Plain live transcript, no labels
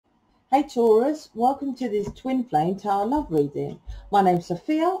Hey Taurus, welcome to this Twin Flame Tarot love reading. My name's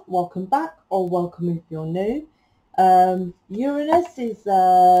Sophia. Welcome back, or welcome if you're new. Uranus is,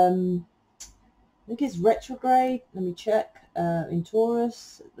 I think it's retrograde. Let me check. In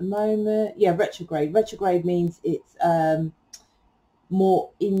Taurus at the moment. Yeah, retrograde. Retrograde means it's more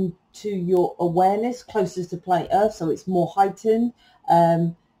into your awareness, closest to planet Earth, so it's more heightened.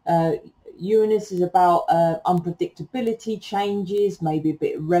 Uranus is about unpredictability, changes, maybe a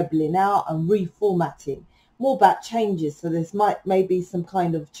bit of rebelling out and reformatting. More about changes. So there's maybe some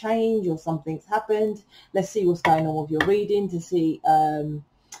kind of change or something's happened. Let's see what's going on with your reading to see.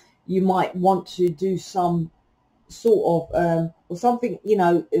 You might want to do some sort of or something, you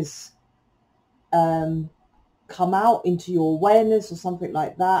know, is come out into your awareness or something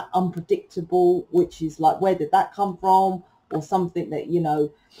like that. Unpredictable, which is like, where did that come from? Or something that, you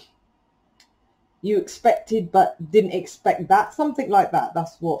know, you expected but didn't expect that, something like that.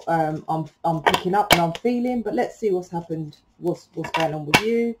 That's what I'm picking up and I'm feeling. But let's see what's happened, what's going on with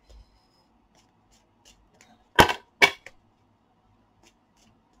you.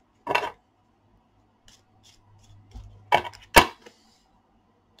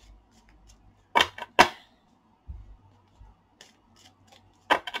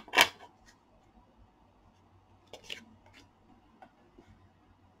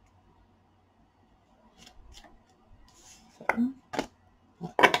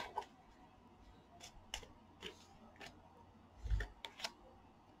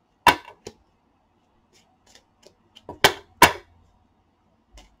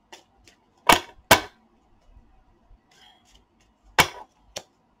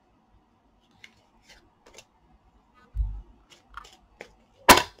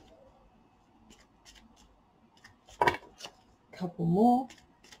 Couple more.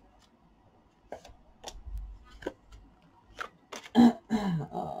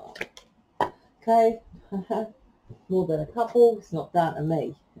 Okay. More than a couple. It's not down to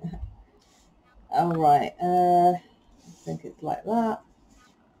me. All right. I think it's like that.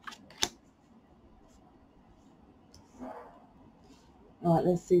 All right.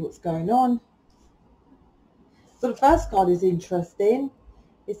 Let's see what's going on. So the first card is interesting.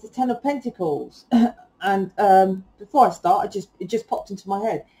 It's the Ten of Pentacles. And before I start, it just popped into my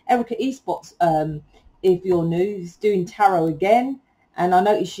head. Erica Eastbox, if you're new, is doing tarot again. And I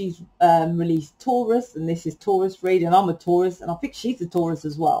noticed she's released Taurus, and this is Taurus reading. I'm a Taurus, and I think she's a Taurus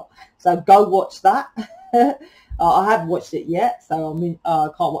as well. So go watch that. I haven't watched it yet, so I'm going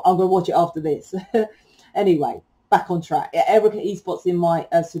to watch it after this. Anyway, back on track. Erica Eastbox in my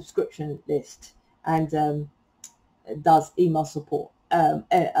subscription list, and does email support,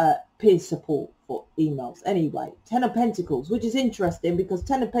 peer support for emails. Anyway, Ten of Pentacles, which is interesting because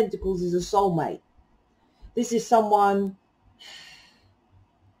Ten of Pentacles is a soulmate. This is someone,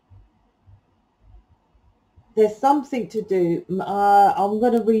 there's something to do. I'm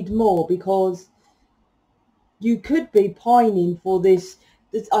going to read more because you could be pining for this.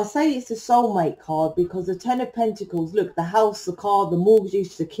 I say it's a soulmate card because the Ten of Pentacles, look, the house, the car, the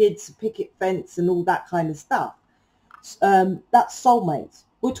mortgage, the kids, the picket fence and all that kind of stuff. That's soulmates.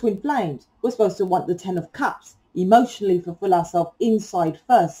 We're twin flames. We're supposed to want the Ten of Cups, emotionally fulfill ourselves inside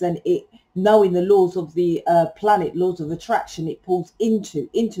first, and it, knowing the laws of the planet, laws of attraction, it pulls into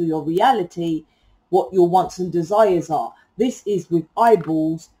your reality what your wants and desires are. This is with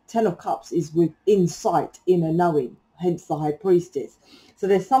eyeballs. Ten of Cups is with insight, inner knowing, hence the High Priestess. So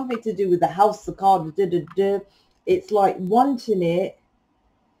there's something to do with the house, the car, it's like wanting it.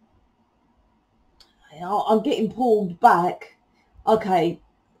 I'm getting pulled back. Okay,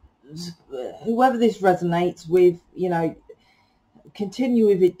 whoever this resonates with, you know, continue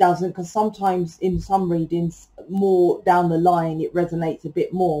if it doesn't, because sometimes in some readings more down the line it resonates a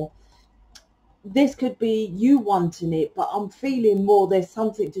bit more. This could be you wanting it, but I'm feeling more there's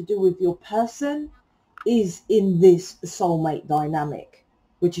something to do with your person is in this soulmate dynamic,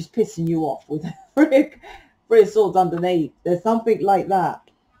 which is pissing you off with three of swords underneath. There's something like that,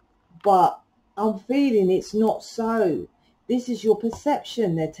 but I'm feeling it's not so. This is your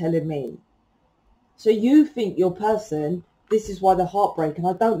perception, they're telling me. So you think your person, this is why the heartbreak, and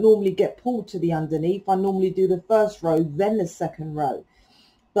I don't normally get pulled to the underneath. I normally do the first row, then the second row.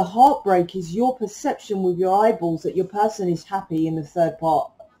 The heartbreak is your perception with your eyeballs that your person is happy in the third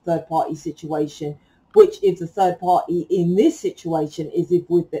party situation, which if the third party in this situation is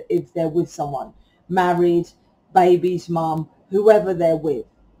if they're with someone, married, babies, mum, whoever they're with.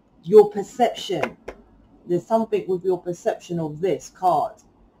 Your perception, there's something with your perception of this card.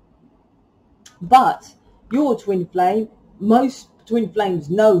 But your twin flame, most twin flames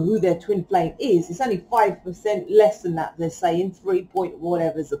know who their twin flame is. It's only 5% less than that. They're saying 3 point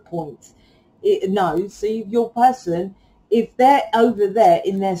whatever's the point. It knows. So your person, if they're over there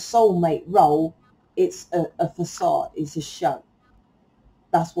in their soulmate role, it's a facade. It's a show.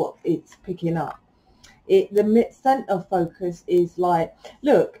 That's what it's picking up. The center focus is like,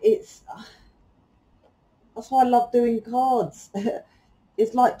 look, it's, that's why I love doing cards.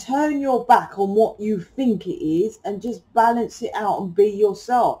 It's like, turn your back on what you think it is and just balance it out and be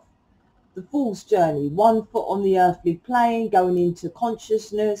yourself. The Fool's Journey, 1 foot on the earthly plane, going into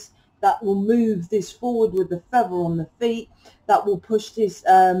consciousness, that will move this forward with the feather on the feet, that will push this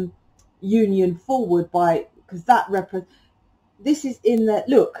union forward by, because that this is in the,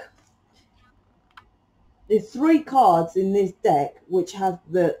 look, there's 3 cards in this deck which have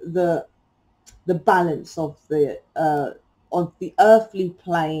the balance of the earthly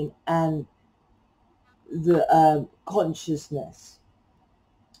plane and the consciousness,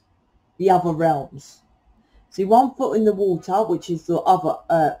 the other realms. See, 1 foot in the water, which is the other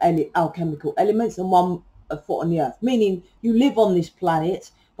alchemical elements, and 1 foot on the earth, meaning you live on this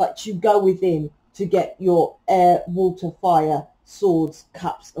planet, but you go within to get your air, water, fire, swords,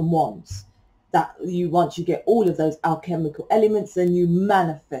 cups and wands. That you, once you get all of those alchemical elements, then you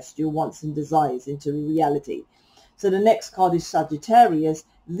manifest your wants and desires into reality. So the next card is Sagittarius.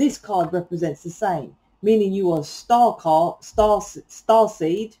 This card represents the same, meaning you are star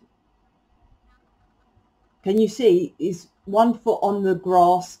seed. Can you see? Is 1 foot on the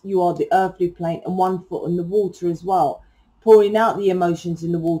grass, you are the earthly plane, and 1 foot on the water as well, pouring out the emotions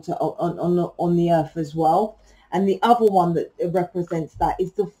in the water on the earth as well. And the other one that represents that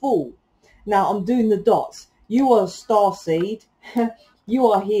is the Fool. Now I'm doing the dots. You are star seed.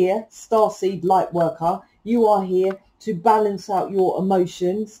 You are here, star seed light worker. You are here to balance out your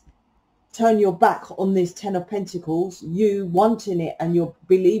emotions, turn your back on this 10 of Pentacles, you wanting it and you're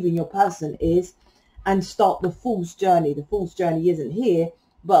believing your person is, and start the Fool's Journey. The Fool's Journey isn't here,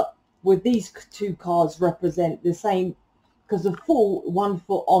 but with these 2 cards represent the same, because the Fool, 1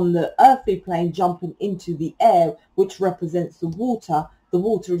 foot on the earthly plane, jumping into the air, which represents the water. The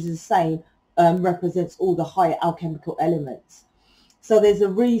water is the same, represents all the higher alchemical elements. So there's a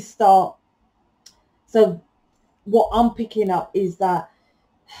restart. So what I'm picking up is that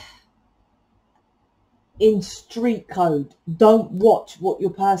in street code, don't watch what your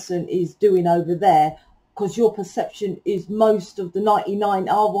person is doing over there, because your perception is most of the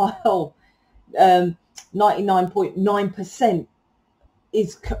 99.9%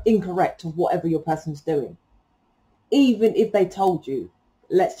 is incorrect of whatever your person's doing. Even if they told you,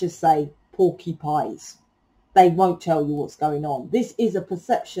 let's just say, porcupines, they won't tell you what's going on. This is a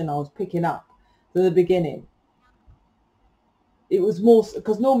perception I was picking up from the beginning. It was more,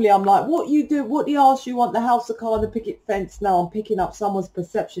 because normally I'm like, what you do, what do you ask, you want the house, the car, the picket fence? No, I'm picking up someone's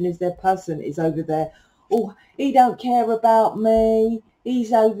perception is their person is over there. Oh, he don't care about me,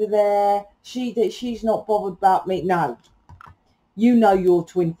 he's over there, she's not bothered about me. No, you know your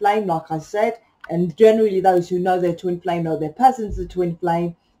twin flame, like I said, and generally those who know their twin flame know their person's a twin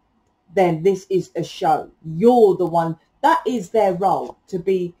flame. Then this is a show. You're the one, that is their role, to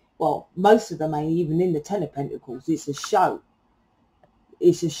be, well, most of them ain't even in the 10 of Pentacles. It's a show.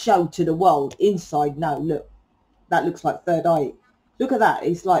 It's a show to the world. Inside, no, look, that looks like third eye. Look at that.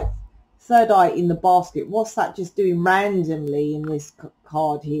 It's like third eye in the basket. What's that just doing randomly in this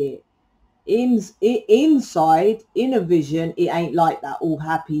card here? Inside, inner vision, it ain't like that. All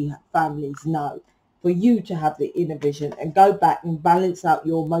happy families, no. For you to have the inner vision and go back and balance out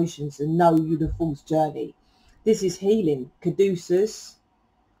your emotions and know you the Fool's Journey. This is healing. Caduceus.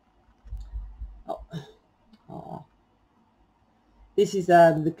 This is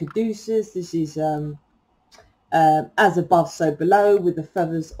the Caduceus. This is as above, so below, with the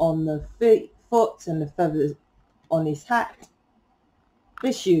feathers on the foot and the feathers on his hat.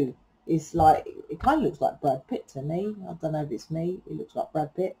 This you is like, it kind of looks like Brad Pitt to me. I don't know if it's me. It looks like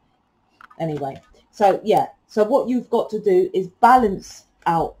Brad Pitt. Anyway, so yeah, so what you've got to do is balance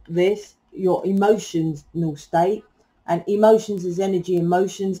out this, your emotional state. And emotions is energy,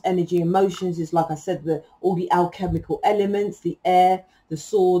 emotions is, like I said, all the alchemical elements, the air, the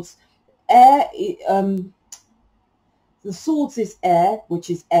swords. Air, the swords is air, which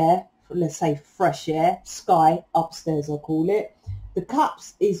is air, let's say fresh air, sky, upstairs I call it. The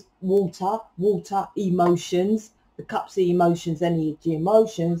cups is water, emotions. The cups are emotions, energy,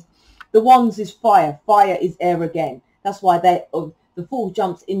 emotions. The wands is fire, fire is air again. That's why the Fool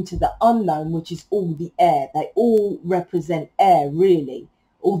jumps into the unknown, which is all the air. They all represent air, really,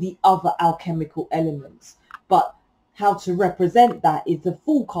 all the other alchemical elements. But how to represent that is the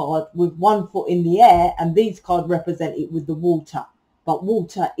Fool card with 1 foot in the air, and these cards represent it with the water. but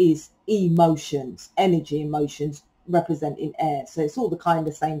water is emotions, energy, emotions representing air. So it's all the kind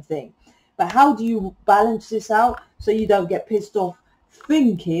of same thing. But how do you balance this out so you don't get pissed off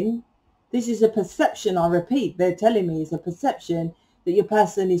thinking? This is a perception, I repeat, they're telling me it's a perception that your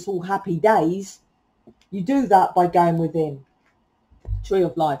person is all happy days. You do that by going within. Tree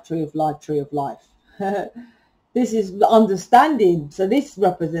of life, tree of life, tree of life. This is the understanding. So this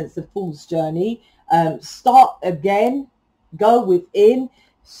represents the Fool's journey. Start again, go within,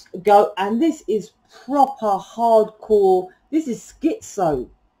 go. And this is proper hardcore. This is schizo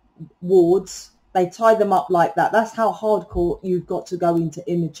wards. They tie them up like that. That's how hardcore you've got to go into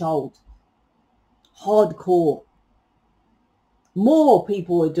inner child. Hardcore. More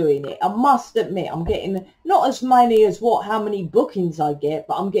people are doing it. I must admit, I'm getting not as many as how many bookings I get,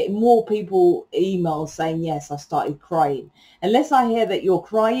 but I'm getting more people emails saying, yes, I started crying. Unless I hear that you're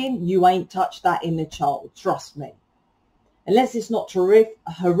crying, you ain't touched that inner child. Trust me. Unless it's not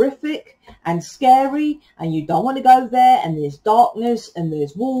horrific and scary and you don't want to go there and there's darkness and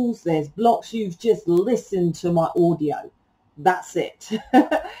there's walls, there's blocks, you've just listened to my audio. That's it.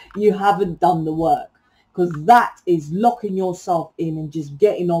 You haven't done the work. Because that is locking yourself in and just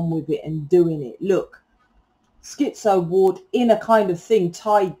getting on with it and doing it. Look, schizo ward in a kind of thing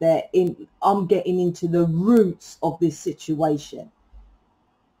tied there. I'm getting into the roots of this situation.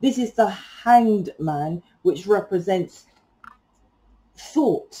 This is the Hanged Man, which represents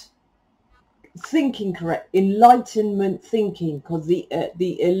thought, thinking correct, enlightenment thinking, because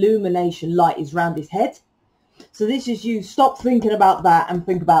the illumination light is round his head. So this is you stop thinking about that and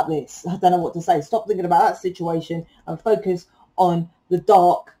think about this. I don't know what to say. Stop thinking about that situation and focus on the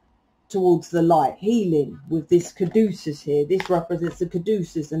dark towards the light. Healing with this caduceus here. This represents the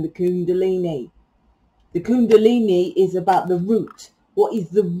caduceus and the kundalini. The kundalini is about the root. What is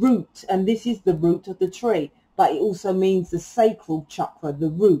the root? And this is the root of the tree. But it also means the sacral chakra,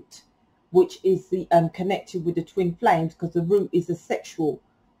 the root, which is the connected with the twin flames, because the root is the sexual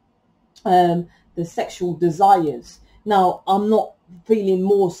desires. Now, I'm not feeling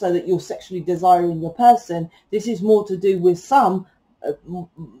more so that you're sexually desiring your person. This is more to do with some,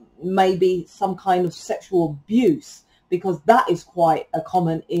 maybe some kind of sexual abuse, because that is quite a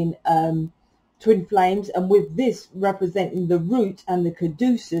common in twin flames. And with this representing the root and the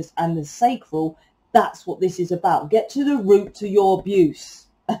caduceus and the sacral, that's what this is about. Get to the root to your abuse.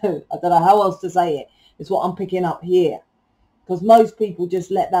 I don't know how else to say it. It's what I'm picking up here. Because most people just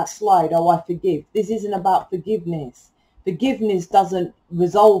let that slide. Oh, I forgive. This isn't about forgiveness. Forgiveness doesn't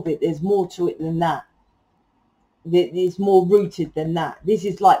resolve it. There's more to it than that. It's more rooted than that. This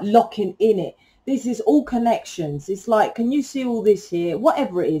is like locking in it. This is all connections. It's like, can you see all this here?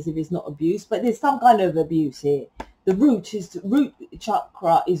 Whatever it is, if it's not abuse, but there's some kind of abuse here. The root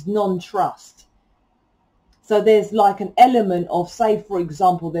chakra is non-trust. So there's like an element of, say, for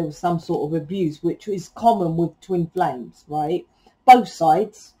example, there was some sort of abuse, which is common with twin flames, right? Both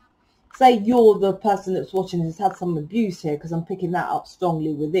sides. Say you're the person that's watching has had some abuse here, because I'm picking that up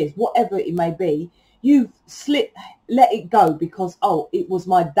strongly with this. Whatever it may be, you've let it go because, oh, it was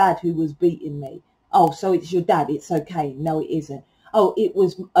my dad who was beating me. Oh, so it's your dad. It's okay. No, it isn't. Oh, it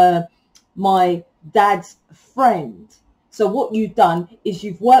was my dad's friend. So what you've done is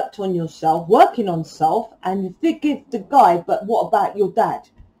you've worked on yourself, working on self, and you forgive the guy. But what about your dad?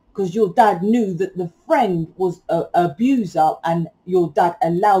 Because your dad knew that the friend was an abuser and your dad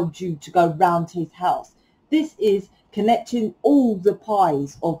allowed you to go round his house. This is connecting all the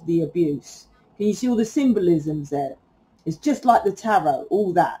pies of the abuse. Can you see all the symbolisms there? It's just like the tarot.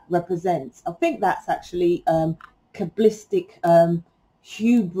 All that represents. I think that's actually Kabbalistic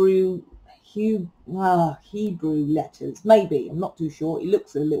Hebrew letters, maybe. I'm not too sure. It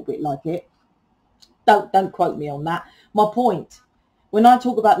looks a little bit like it. Don't quote me on that. My point, when I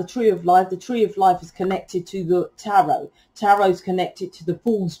talk about the tree of life is connected to the tarot. Tarot is connected to the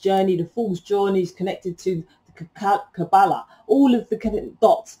Fool's journey. The Fool's journey is connected to the Kabbalah. All of the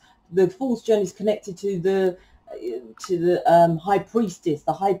dots. The Fool's journey is connected to the High Priestess.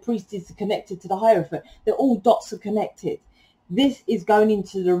 The High Priestess is connected to the Hierophant. They're all dots are connected. This is going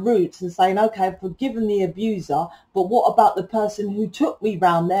into the roots and saying, okay, I've forgiven the abuser, but what about the person who took me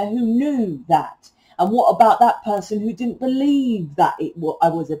round there who knew that? And what about that person who didn't believe that I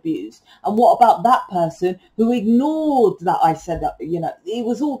was abused? And what about that person who ignored that I said that, you know, it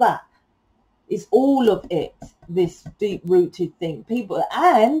was all that. It's all of it, this deep-rooted thing. People,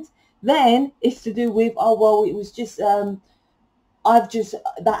 and then it's to do with, oh, well, it was just, that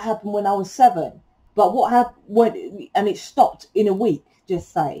happened when I was 7. But what happened, and it stopped in a week,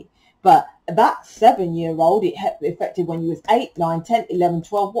 just say. But that 7-year-old, it affected when you was 8, 9, 10, 11,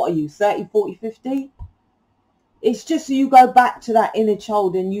 12. What are you, 30, 40, 50? It's just so you go back to that inner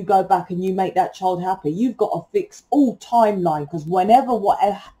child and you go back and you make that child happy. You've got to fix all timeline, because whenever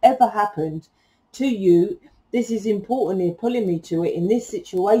whatever happened to you, this is important here, pulling me to it in this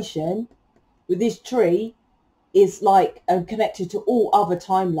situation with this tree, is like connected to all other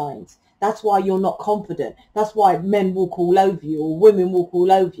timelines. That's why you're not confident. That's why men walk all over you or women walk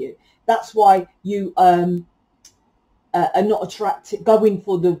all over you. That's why you are not attracted, going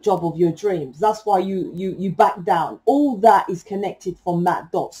for the job of your dreams. That's why you back down. All that is connected from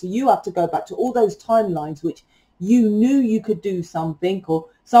that dot. So you have to go back to all those timelines which you knew you could do something, or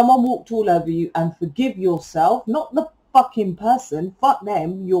someone walked all over you, and forgive yourself, not the fucking person, fuck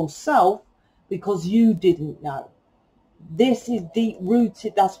them, yourself, because you didn't know. This is deep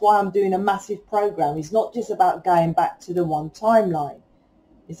rooted. That's why I'm doing a massive program. It's not just about going back to the one timeline.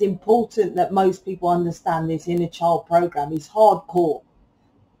 It's important that most people understand this inner child program is hardcore.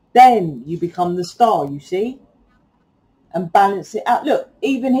 Then you become the star, you see, and balance it out. Look,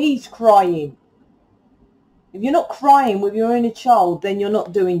 even he's crying. If you're not crying with your inner child, then you're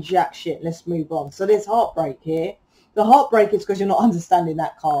not doing jack shit. Let's move on. So there's heartbreak here. The heartbreak is because you're not understanding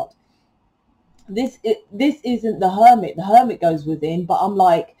that card. This isn't the hermit. The hermit goes within, but I'm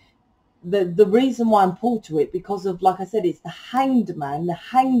like, the reason why I'm pulled to it, because of, like I said, it's the hanged man. The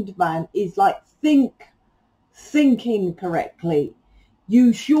hanged man is like thinking correctly.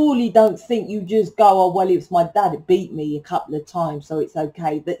 You surely don't think you just go, oh, well, it's my dad, it beat me a couple of times, so it's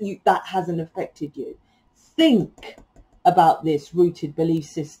okay. That hasn't affected you. Think about this rooted belief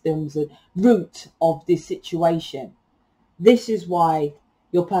systems and root of this situation. This is why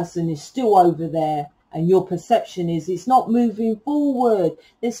your person is still over there, and your perception is it's not moving forward.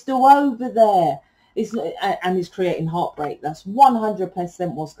 They're still over there. And it's creating heartbreak. That's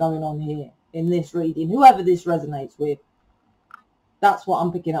 100% what's going on here in this reading. Whoever this resonates with, that's what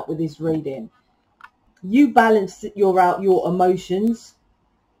I'm picking up with this reading. You balance your emotions.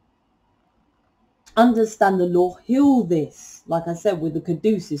 Understand the law. Heal this. Like I said, with the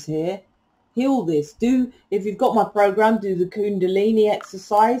caduceus here. Heal this. If you've got my program, do the Kundalini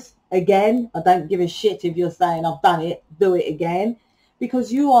exercise again. I don't give a shit if you're saying I've done it. Do it again,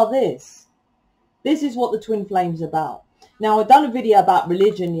 because you are this. This is what the twin flame's about. Now, I've done a video about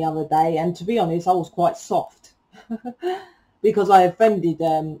religion the other day, and to be honest, I was quite soft because I offended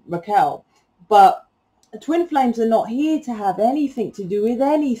Raquel. But the twin flames are not here to have anything to do with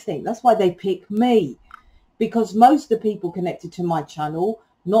anything. That's why they pick me, because most of the people connected to my channel,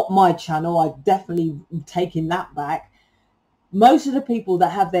 not my channel, I've definitely taken that back. Most of the people that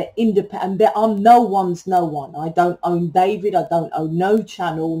have their independent, I'm no one's no one. I don't own David. I don't own no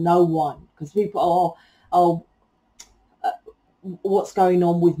channel, no one. Because people are, what's going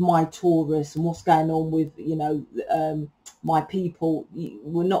on with my Taurus and what's going on with, you know, my people.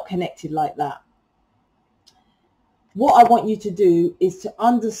 We're not connected like that. What I want you to do is to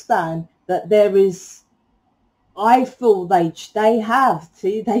understand that there is, I feel they have,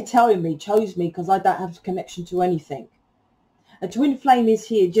 see, they telling me, chose me because I don't have a connection to anything. A twin flame is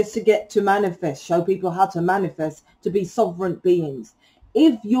here just to get to manifest, show people how to manifest, to be sovereign beings.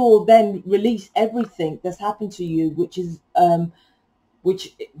 If you're then release everything that's happened to you, which is,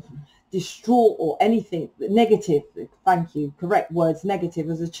 which distraught or anything negative, thank you, correct words, negative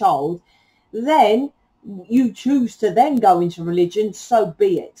as a child, then you choose to then go into religion, so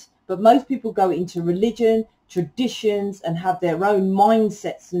be it. But most people go into religion, traditions, and have their own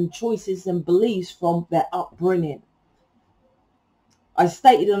mindsets and choices and beliefs from their upbringing. I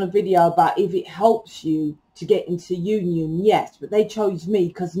stated on a video about if it helps you to get into union, yes, but they chose me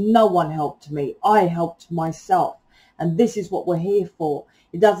because no one helped me. I helped myself, and this is what we're here for.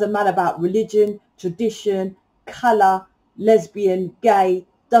 It doesn't matter about religion, tradition, colour, lesbian, gay,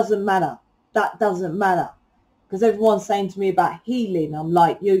 doesn't matter. That doesn't matter. Because everyone's saying to me about healing. I'm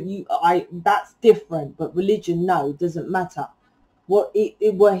like, that's different. But religion, no, doesn't matter. What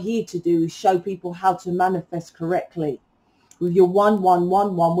we're here to do is show people how to manifest correctly. With your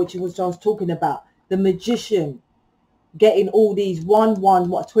 1111, which is what I was talking about. The magician, getting all these 11,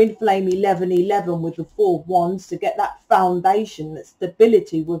 twin flame 1111 with the 4 wands to get that foundation, that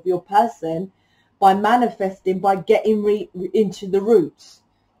stability with your person by manifesting, by getting into the roots.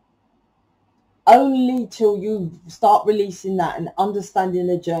 Only till you start releasing that and understanding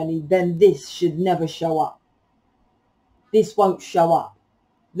the journey, then this should never show up. This won't show up.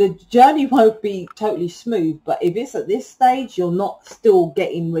 The journey won't be totally smooth, but if it's at this stage, you're not still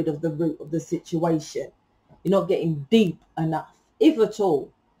getting rid of the root of the situation. You're not getting deep enough, if at all,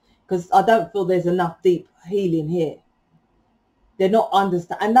 because I don't feel there's enough deep healing here. They're not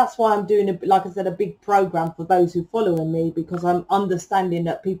understand, and that's why I'm doing, like I said, a big program for those who following me, because I'm understanding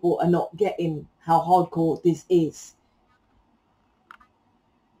that people are not getting how hardcore this is.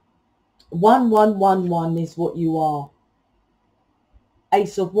 1111 is what you are.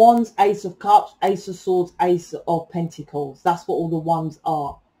 Ace of Wands, Ace of Cups, Ace of Swords, Ace of Pentacles. That's what all the ones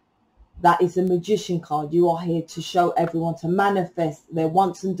are. That is a magician card. You are here to show everyone to manifest their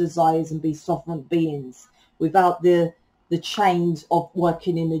wants and desires and be sovereign beings without the chains of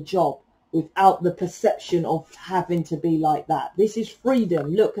working in a job, without the perception of having to be like that. This is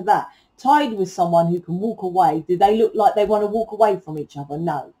freedom. Look at that. Tied with someone who can walk away. Do they look like they want to walk away from each other?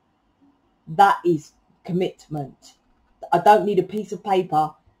 No. That is commitment. I don't need a piece of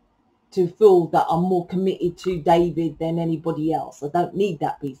paper to feel that I'm more committed to David than anybody else. I don't need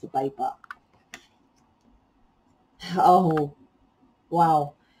that piece of paper. Oh,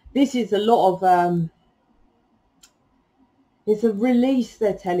 wow. This is a lot of, it's a release,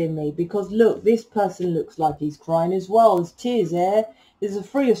 they're telling me, because look, this person looks like he's crying as well. There's tears there. There's a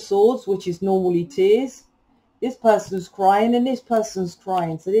Three of Swords, which is normally tears. This person's crying and this person's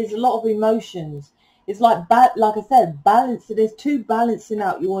crying. So there's a lot of emotions. It's like I said, balance. So there's two balancing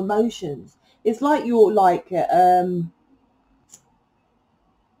out your emotions. It's like you're like,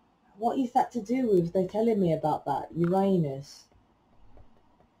 what is that to do with? They're telling me about that. Uranus.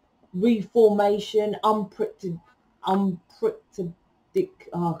 Reformation, oh, I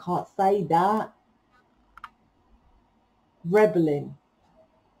can't say that. Rebelling.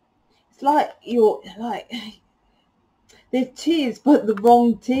 It's like you're like, there's tears, but the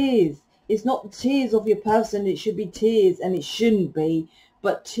wrong tears. It's not tears of your person. It should be tears, and it shouldn't be,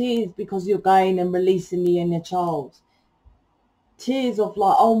 but tears because you're going and releasing the inner child. Tears of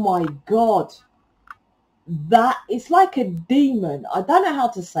like, oh my God, that it's like a demon. I don't know how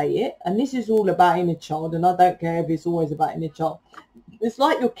to say it, and this is all about inner child, and I don't care if it's always about inner child. It's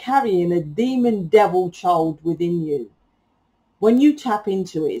like you're carrying a demon devil child within you. When you tap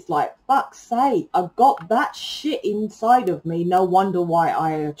into it, it's like, fuck's sake, I've got that shit inside of me. No wonder why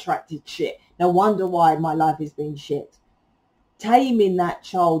I attracted shit. No wonder why my life has been shit. Taming that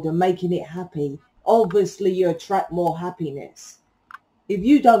child and making it happy. Obviously, you attract more happiness. If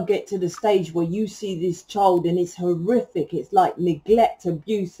you don't get to the stage where you see this child and it's horrific, it's like neglect,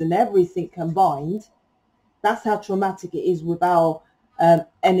 abuse and everything combined. That's how traumatic it is with our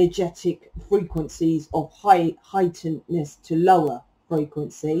energetic frequencies of heightenedness to lower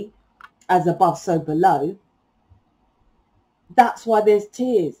frequency, as above so below. That's why there's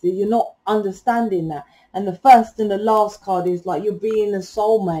tears. You're not understanding that. And the first and the last card is like you're being a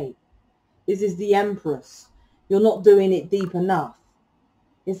soulmate. This is the Empress. You're not doing it deep enough.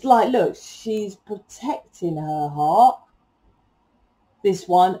 It's like, look, she's protecting her heart, this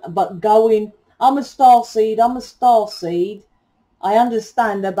one, but going, I'm a starseed, I'm a starseed. I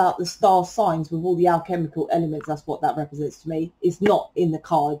understand about the star signs with all the alchemical elements. That's what that represents to me. It's not in the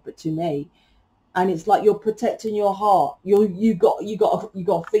card, but to me. And it's like you're protecting your heart. You got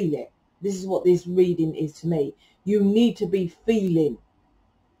to feel it. This is what this reading is to me. You need to be feeling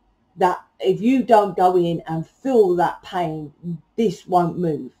that. If you don't go in and feel that pain, this won't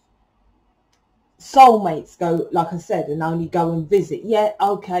move. Soulmates go, like I said, and only go and visit. Yeah,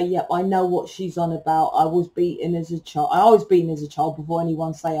 okay, yeah, I know what she's on about. I was beaten as a child. I was beaten as a child before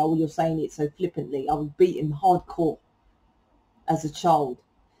anyone say, oh, you're saying it so flippantly. I was beaten hardcore as a child.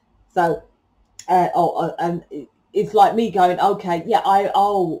 So, and it's like me going, okay, yeah,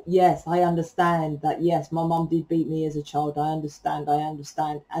 yes, I understand that. Yes, my mum did beat me as a child. I understand.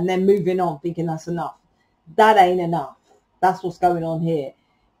 And then moving on, thinking that's enough. That ain't enough. That's what's going on here.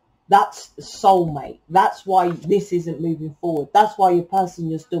 That's soulmate. That's why this isn't moving forward. That's why your person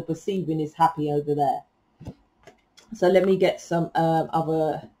you're still perceiving is happy over there. So let me get some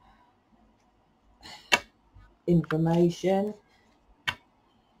other information.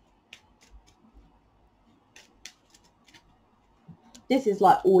 This is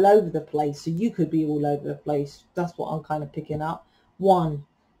like all over the place. So you could be all over the place. That's what I'm kind of picking up. One,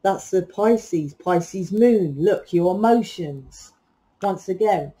 that's the Pisces. Pisces moon. Look, your emotions. Once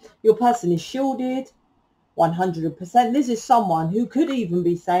again, your person is shielded 100%. This is someone who could even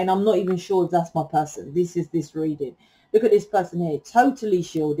be saying, I'm not even sure if that's my person. This is this reading. Look at this person here. Totally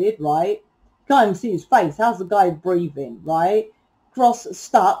shielded, right? Can't even see his face. How's the guy breathing, right? Cross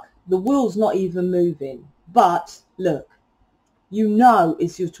stuck. The wheel's not even moving. But look, you know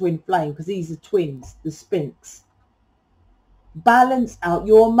it's your twin flame because these are twins, the Sphinx. Balance out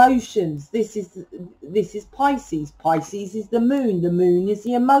your emotions. This is Pisces. Pisces is the moon. The moon is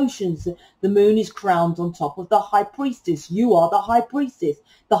the emotions. The moon is crowned on top of the high priestess. You are the high priestess.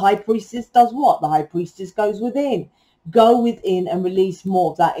 The high priestess does what? The high priestess goes within. Go within and release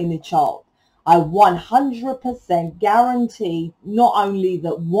more of that inner child. I 100% guarantee not only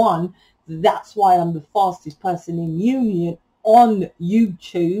that one, That's why I'm the fastest person in union on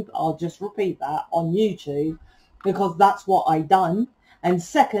YouTube. I'll just repeat that, on YouTube, because that's what I done. And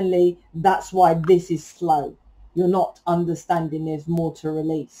secondly, that's why this is slow. You're not understanding there's more to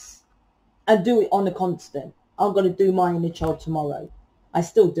release. And do it on a constant. I'm going to do my inner child tomorrow. I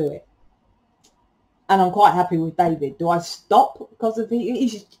still do it. And I'm quite happy with David. Do I stop because of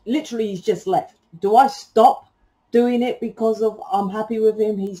he's just left? Do I stop doing it because of I'm happy with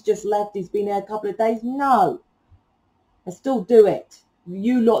him? He's just left. He's been here a couple of days. No. I still do it.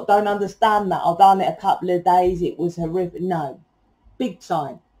 You lot don't understand that. I've done it a couple of days. It was horrific. No. Big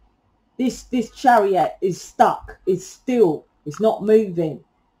time. This chariot is stuck. It's still. It's not moving.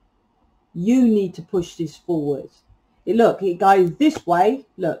 You need to push this forward. Look, it goes this way.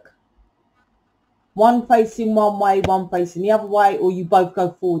 Look. One facing one way, one facing the other way, or you both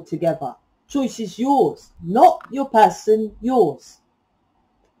go forward together. Choice is yours. Not your person, yours.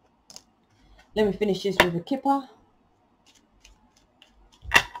 Let me finish this with a kipper.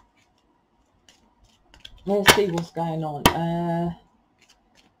 Let's see what's going on.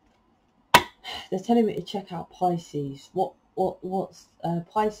 They're telling me to check out Pisces. What's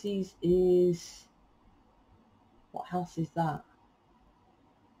Pisces is, what house is that?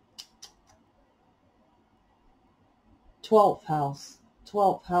 12th house.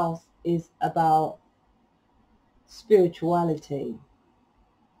 12th house is about spirituality,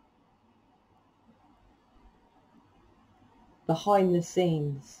 behind the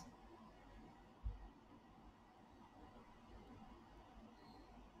scenes.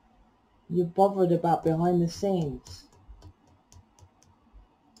 You're bothered about behind the scenes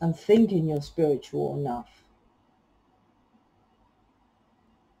and thinking you're spiritual enough.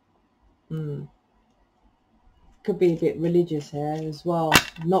 Could be a bit religious here as well.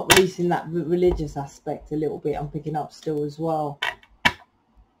 Not releasing that religious aspect a little bit. I'm picking up still as well.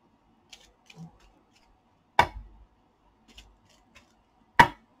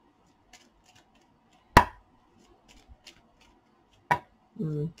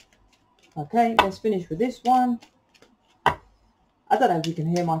 Okay, let's finish with this one. I don't know if you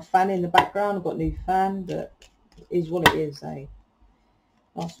can hear my fan in the background. I've got a new fan, but it is what it is, eh?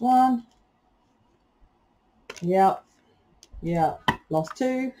 Last one. Yeah. Last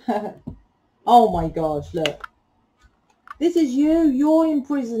two. Oh my gosh, look. This is you. You're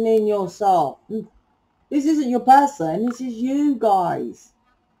imprisoning yourself. This isn't your person. This is you guys.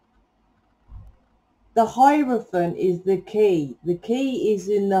 The Hierophant is the key. The key is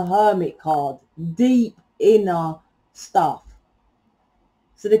in the Hermit card. Deep inner stuff.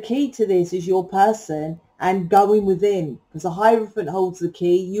 So the key to this is your person and going within. Because the Hierophant holds the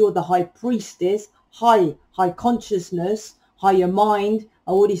key. You're the High Priestess. High consciousness. Higher mind.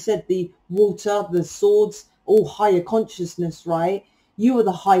 I already said the water, the swords. All higher consciousness, right? You are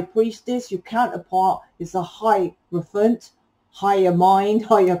the High Priestess. Your counterpart is the Hierophant. Higher mind.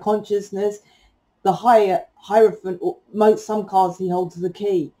 Higher consciousness. The Hierophant, or some cards he holds the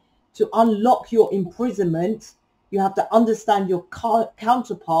key. To unlock your imprisonment, you have to understand your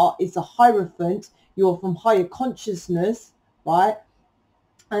counterpart is the Hierophant. You're from higher consciousness, right?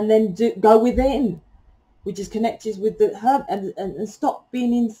 And then go within, which is connected with the herb, and stop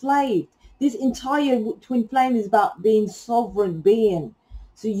being enslaved. This entire twin flame is about being sovereign being.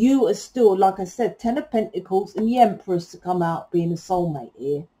 So you are still, like I said, 10 of Pentacles and the Empress to come out being a soulmate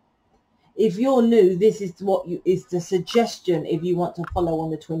here. If you're new, this is what is the suggestion if you want to follow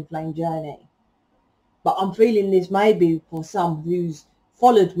on the twin flame journey. But I'm feeling this maybe for some who's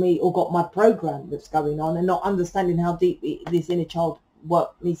followed me or got my program that's going on and not understanding how deep this inner child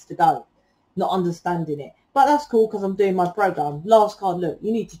work needs to go. Not understanding it. But that's cool because I'm doing my program. Last card, look,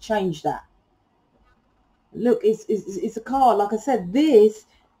 you need to change that. Look, it's a card. Like I said, this,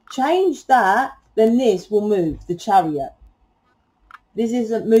 change that, then this will move, the Chariot. This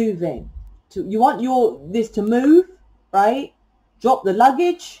isn't moving. You want this to move, right? Drop the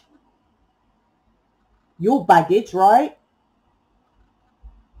luggage, your baggage, right?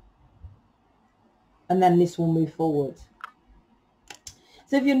 And then this will move forward.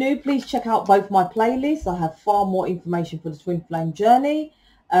 So if you're new, please check out both my playlists. I have far more information for the twin flame journey.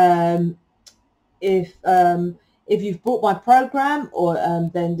 If you've bought my program, or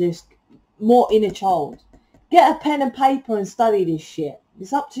then just more inner child, get a pen and paper and study this shit.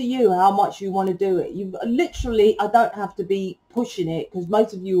 It's up to you how much you want to do it. You literally, I don't have to be pushing it because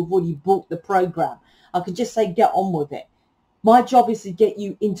most of you have already bought the program. I could just say get on with it. My job is to get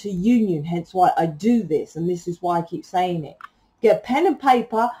you into union, hence why I do this, and this is why I keep saying it. Get a pen and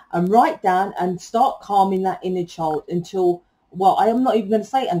paper and write down and start calming that inner child until, well, I am not even going to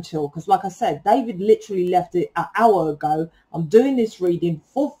say until, because like I said, David literally left it an hour ago. I'm doing this reading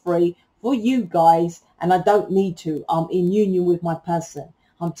for free for you guys, and I don't need to. I'm in union with my person.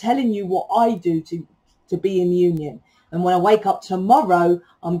 I'm telling you what I do to be in union. And when I wake up tomorrow,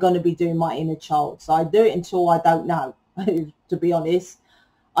 I'm going to be doing my inner child. So I do it until I don't know. To be honest,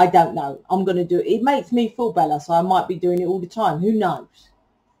 I don't know. I'm going to do it. It makes me feel better, so I might be doing it all the time. Who knows?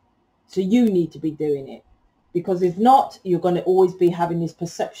 So you need to be doing it. Because if not, you're going to always be having this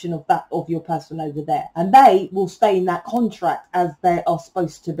perception of that, of your person over there. And they will stay in that contract as they are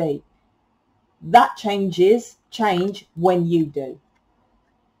supposed to be. That change when you do.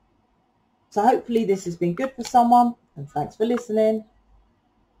 So hopefully this has been good for someone. And thanks for listening.